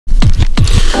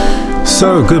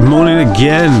So good morning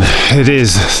again. It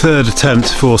is third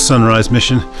attempt for sunrise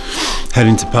mission,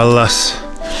 heading to Pallas.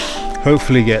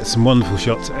 Hopefully get some wonderful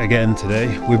shots again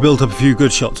today. We built up a few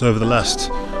good shots over the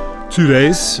last 2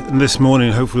 days, and this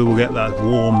morning hopefully we'll get that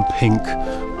warm pink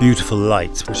beautiful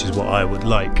light, which is what I would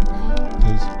like.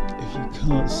 Because if you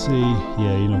can't see,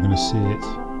 yeah, you're not going to see it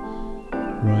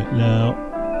right now.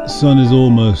 The sun is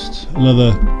almost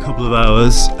another couple of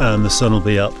hours and the sun will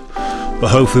be up, but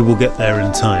hopefully we'll get there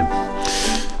in time.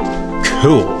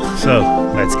 Cool, so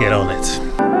let's get on it.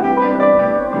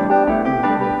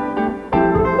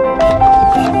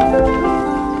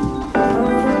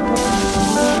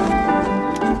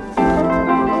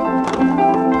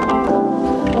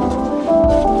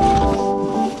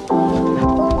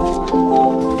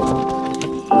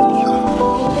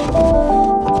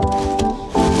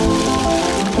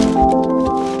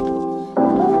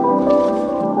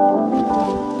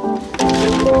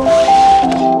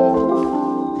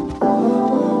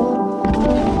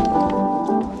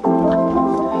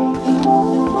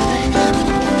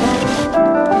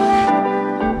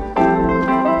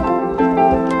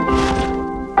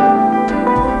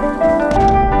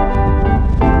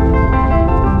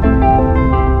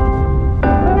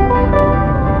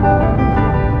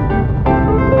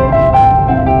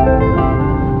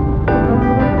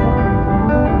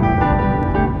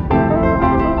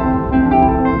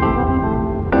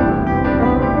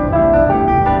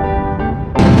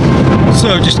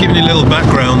 So just giving you a little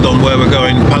background on where we're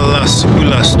going. Pallas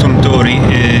Tuntori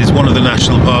is one of the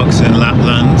national parks in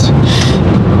Lapland.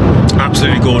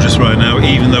 Absolutely gorgeous right now,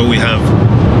 even though we have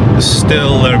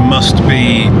still, there must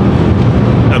be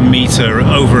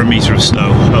over a meter of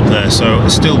snow up there, so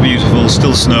it's still beautiful,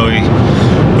 still snowy,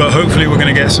 but hopefully we're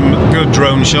going to get some good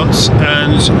drone shots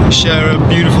and share a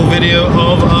beautiful video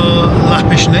of our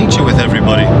Lappish nature with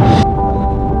everybody.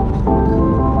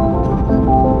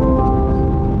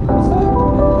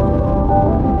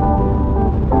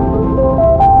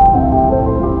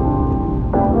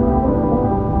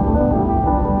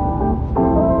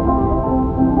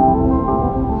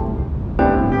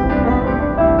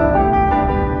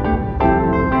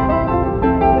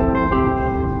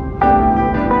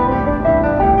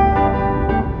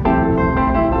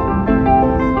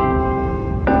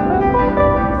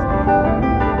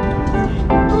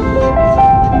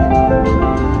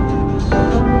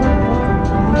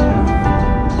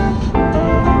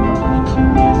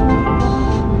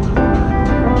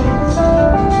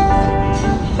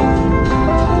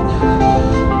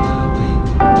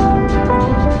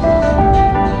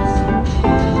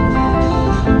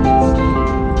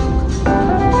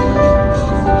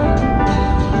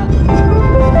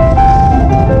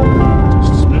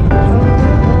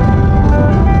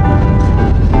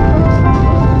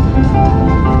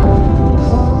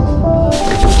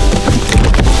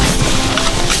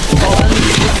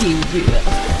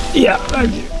 Yeah,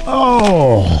 thank you.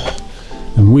 Oh,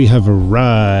 and we have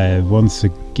arrived once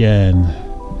again.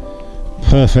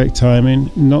 Perfect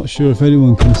timing. Not sure if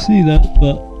anyone can see that,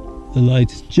 but the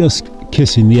light is just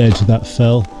kissing the edge of that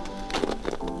fell.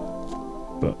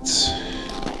 But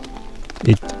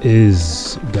it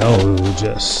is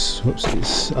gorgeous.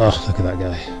 Whoopsies. Oh, look at that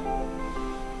guy.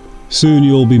 Soon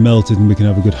you'll be melted and we can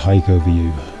have a good hike over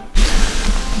you.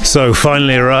 So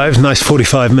finally arrived, nice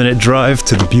 45-minute drive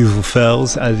to the beautiful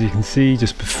fells, as you can see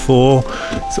just before.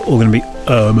 It's all going to be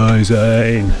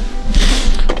amazing.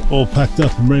 All packed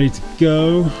up and ready to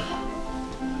go.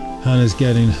 Hannah's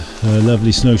getting her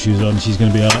lovely snowshoes on. She's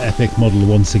going to be our epic model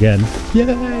once again.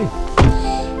 Yay!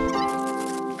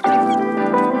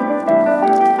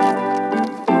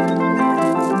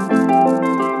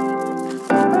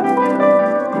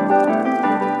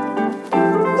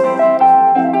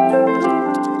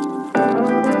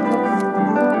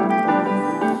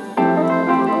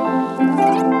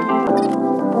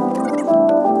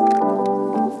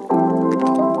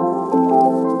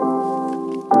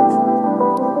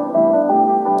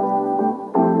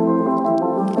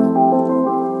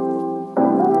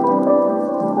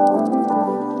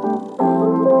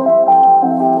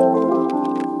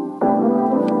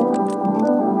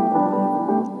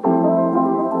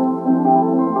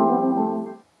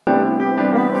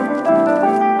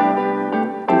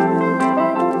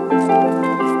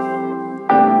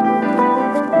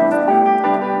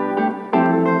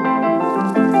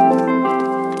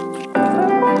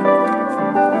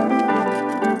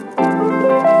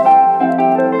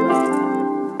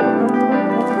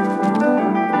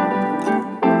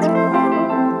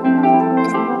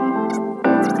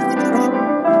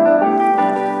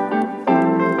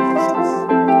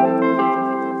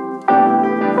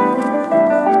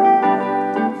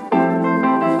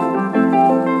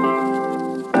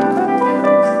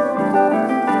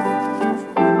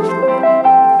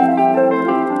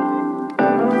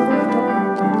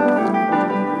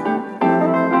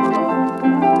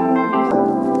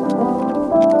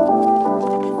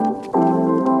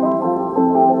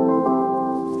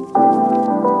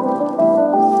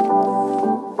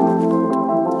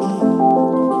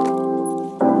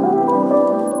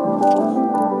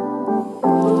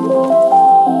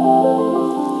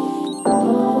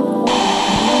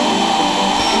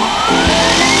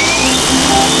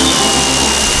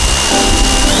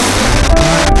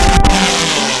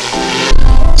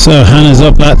 So Hannah's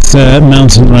up that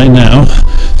mountain right now.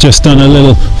 Just done a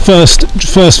little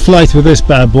first flight with this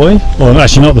bad boy, or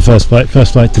actually not the first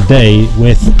flight today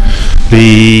with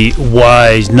the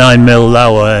wide 9mm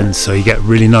Lauer, and so you get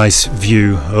really nice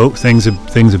view. Oh, things are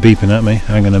beeping at me.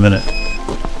 Hang on a minute.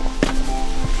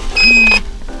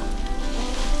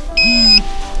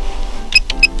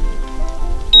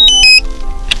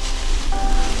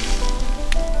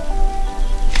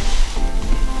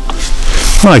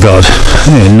 My God,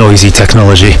 noisy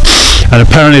technology. And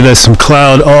apparently there's some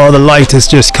cloud. Oh, the light is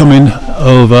just coming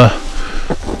over.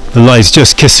 The light's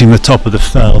just kissing the top of the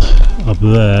fell up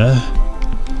there.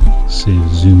 Let's see,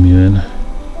 zoom you in.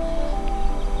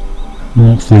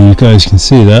 Hopefully you guys can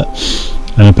see that.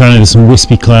 And apparently there's some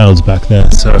wispy clouds back there.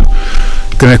 So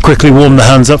I'm going to quickly warm the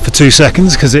hands up for 2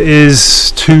 seconds because it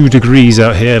is 2 degrees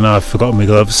out here and I've forgotten my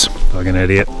gloves. Like an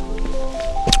idiot.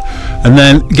 And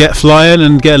then get flying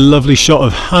and get a lovely shot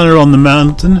of Hannah on the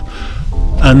mountain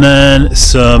and then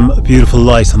some beautiful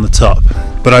light on the top.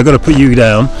 But I've got to put you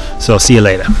down, so I'll see you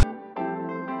later.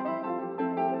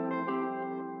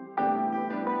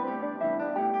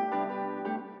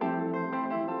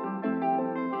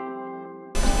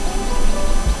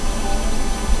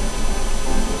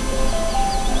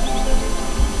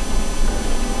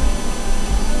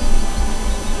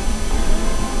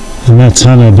 And that's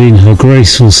Hannah being her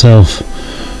graceful self.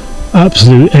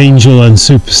 Absolute angel and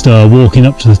superstar, walking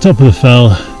up to the top of the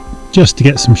fell just to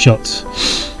get some shots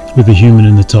with the human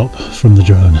in the top from the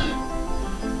drone.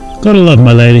 Gotta love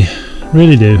my lady,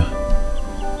 really do.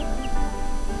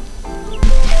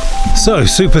 So,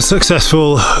 super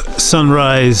successful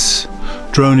sunrise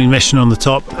droning mission on the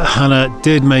top. Hannah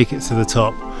did make it to the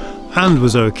top and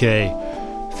was okay,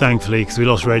 thankfully, because we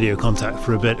lost radio contact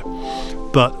for a bit.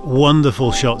 But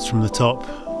wonderful shots from the top,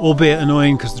 albeit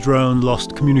annoying because the drone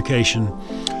lost communication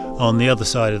on the other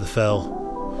side of the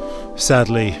fell.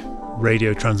 Sadly,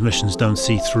 radio transmissions don't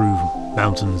see through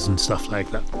mountains and stuff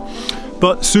like that.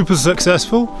 But super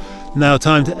successful. Now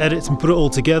time to edit and put it all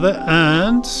together,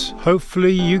 and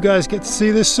hopefully you guys get to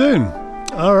see this soon.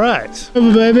 All right,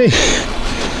 over baby.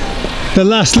 The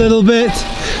last little bit.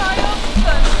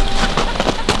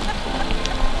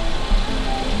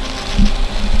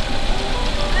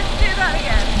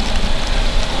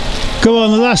 Go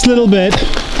on, the last little bit.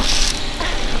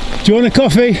 Do you want a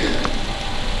coffee?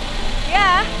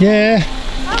 Yeah. Yeah.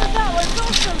 How was that one?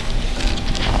 Awesome.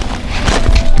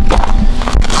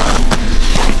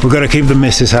 We've got to keep the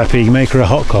missus happy, make her a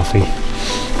hot coffee.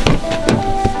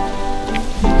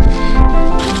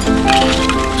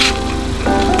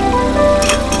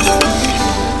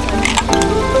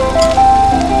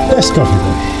 Best coffee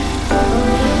then.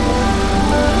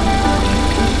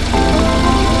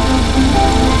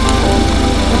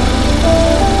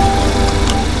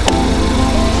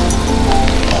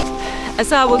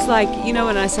 As I was like, you know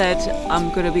when I said I'm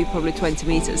going to be probably 20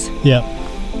 meters? Yeah.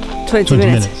 20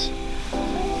 minutes.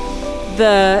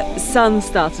 The sun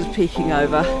started peeking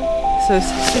over, so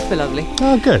it's super lovely.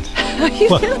 Oh, good. Are you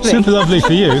filming? Super lovely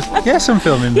for you. Yes, I'm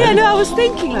filming. Yeah, baby. no, I was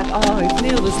thinking like, oh, if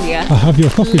Neil was here. I'll have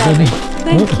your coffee, Lovely. baby.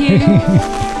 Thank you.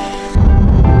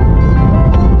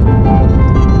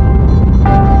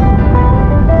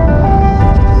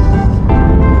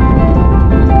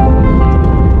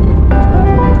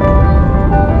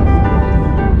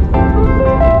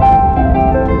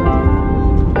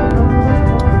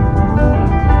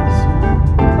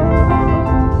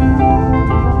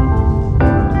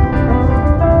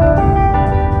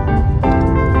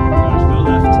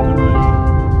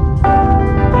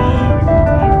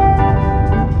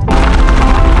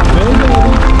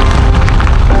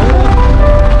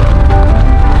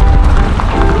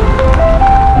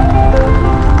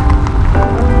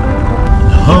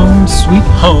 Sweet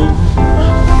home.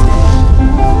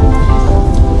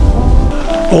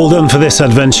 All done for this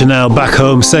adventure now. Back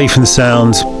home, safe and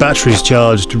sound, batteries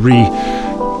charged,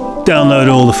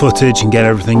 re-download all the footage and get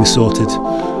everything sorted.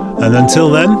 And until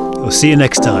then, I'll see you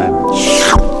next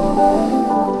time.